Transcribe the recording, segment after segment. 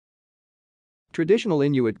Traditional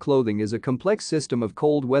Inuit clothing is a complex system of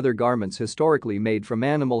cold weather garments historically made from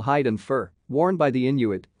animal hide and fur, worn by the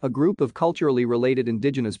Inuit, a group of culturally related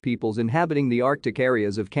indigenous peoples inhabiting the Arctic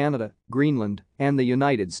areas of Canada, Greenland, and the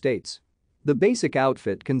United States. The basic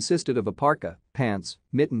outfit consisted of a parka, pants,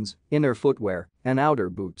 mittens, inner footwear, and outer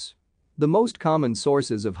boots. The most common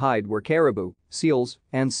sources of hide were caribou, seals,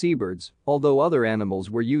 and seabirds, although other animals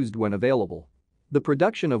were used when available. The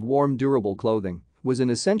production of warm, durable clothing was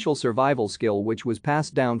an essential survival skill which was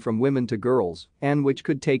passed down from women to girls and which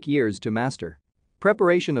could take years to master.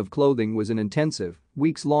 Preparation of clothing was an intensive,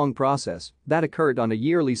 weeks-long process that occurred on a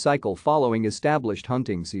yearly cycle following established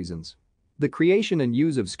hunting seasons. The creation and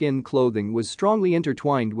use of skin clothing was strongly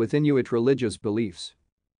intertwined with Inuit religious beliefs.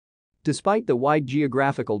 Despite the wide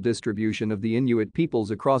geographical distribution of the Inuit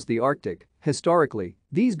peoples across the Arctic, historically,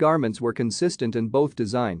 these garments were consistent in both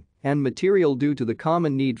design and material due to the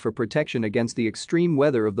common need for protection against the extreme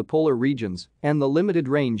weather of the polar regions and the limited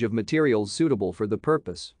range of materials suitable for the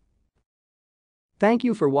purpose. Thank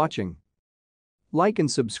you for watching. Like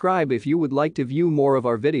and subscribe if you would like to view more of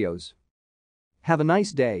our videos. Have a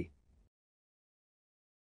nice day.